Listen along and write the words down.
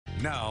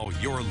Now,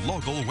 your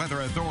local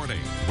weather authority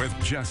with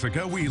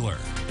Jessica Wheeler.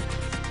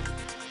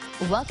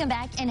 Welcome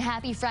back and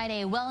happy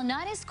Friday. Well,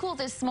 not as cool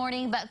this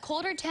morning, but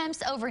colder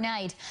temps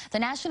overnight. The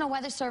National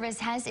Weather Service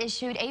has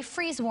issued a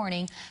freeze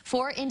warning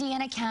for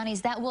Indiana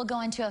counties that will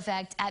go into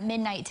effect at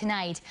midnight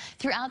tonight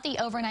throughout the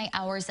overnight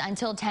hours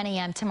until 10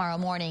 a.m. tomorrow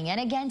morning. And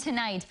again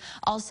tonight,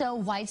 also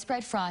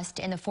widespread frost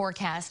in the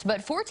forecast.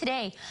 But for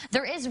today,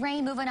 there is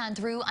rain moving on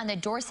through on the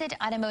Dorset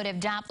Automotive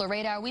Doppler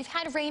radar. We've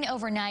had rain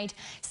overnight,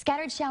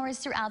 scattered showers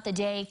throughout the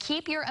day.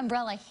 Keep your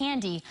umbrella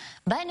handy,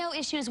 but no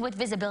issues with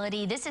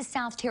visibility. This is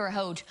South Terre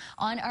Haute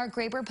on our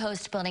Graber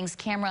Post Buildings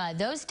camera.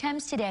 Those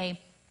temps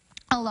today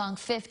along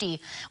 50.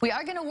 We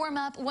are going to warm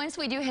up once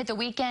we do hit the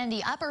weekend.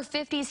 The upper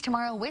 50s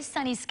tomorrow with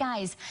sunny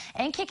skies,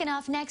 and kicking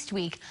off next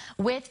week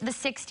with the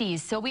 60s.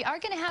 So we are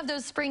going to have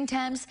those spring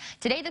temps.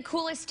 Today the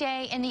coolest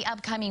day in the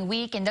upcoming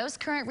week, and those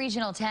current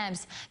regional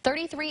temps: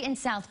 33 in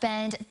South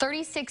Bend,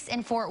 36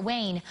 in Fort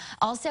Wayne,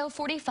 also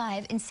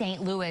 45 in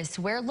St. Louis.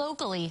 We're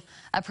locally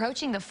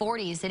approaching the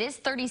 40s. It is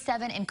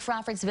 37 in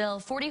Crawfordsville,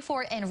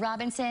 44 in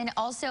Robinson,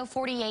 also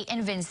 48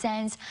 in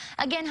Vincennes.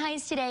 Again,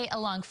 highs today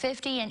along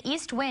 50, and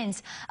east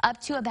winds up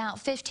to about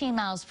 15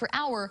 miles per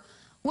hour,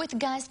 with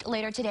gusts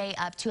later today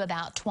up to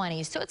about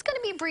 20. So it's going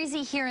to be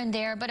breezy here and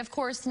there, but of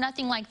course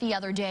nothing like the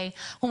other day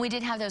when we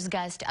did have those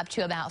gusts up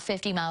to about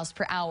 50 miles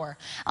per hour.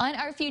 On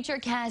our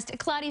futurecast,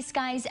 cloudy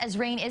skies as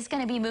rain is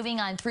going to be moving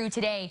on through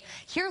today.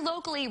 Here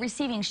locally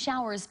receiving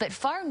showers, but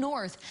far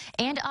north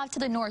and off to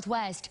the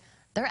northwest,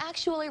 they're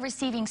actually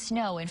receiving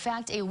snow. In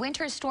fact, a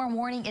winter storm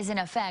warning is in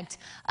effect,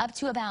 up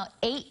to about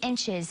 8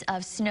 inches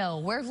of snow.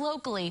 Where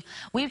locally,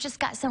 we've just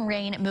got some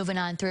rain moving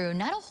on through.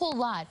 Not a whole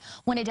lot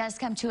when it does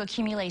come to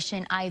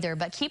accumulation either,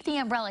 but keep the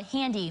umbrella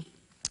handy.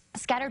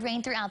 Scattered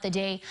rain throughout the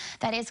day.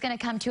 That is going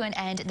to come to an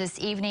end this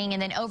evening.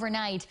 And then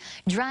overnight,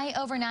 dry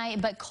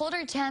overnight, but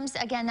colder temps.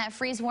 Again, that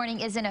freeze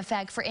warning is in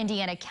effect for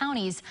Indiana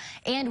counties,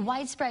 and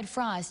widespread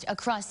frost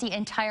across the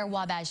entire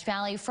Wabash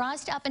Valley.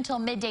 Frost up until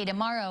midday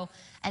tomorrow,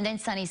 and then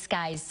sunny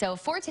skies. So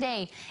for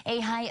today,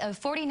 a high of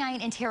 49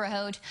 in Terre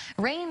Haute.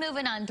 Rain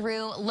moving on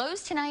through.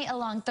 Lows tonight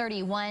along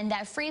 31.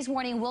 That freeze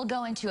warning will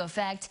go into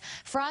effect.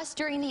 Frost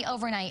during the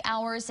overnight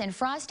hours, and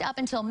frost up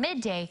until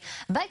midday.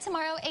 But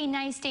tomorrow, a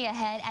nice day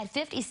ahead at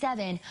 57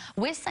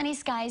 with sunny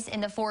skies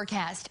in the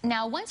forecast.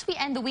 Now, once we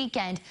end the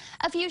weekend,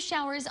 a few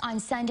showers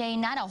on Sunday.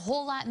 Not a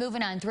whole lot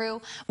moving on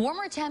through.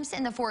 Warmer temps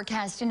in the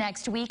forecast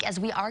next week, as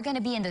we are going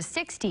to be in the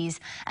 60s.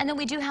 And then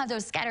we do have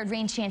those scattered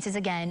rain chances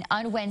again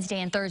on Wednesday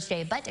and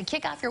Thursday. But to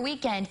kick off your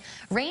weekend,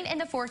 rain in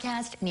the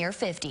forecast near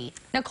 50.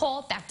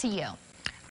 Nicole, back to you.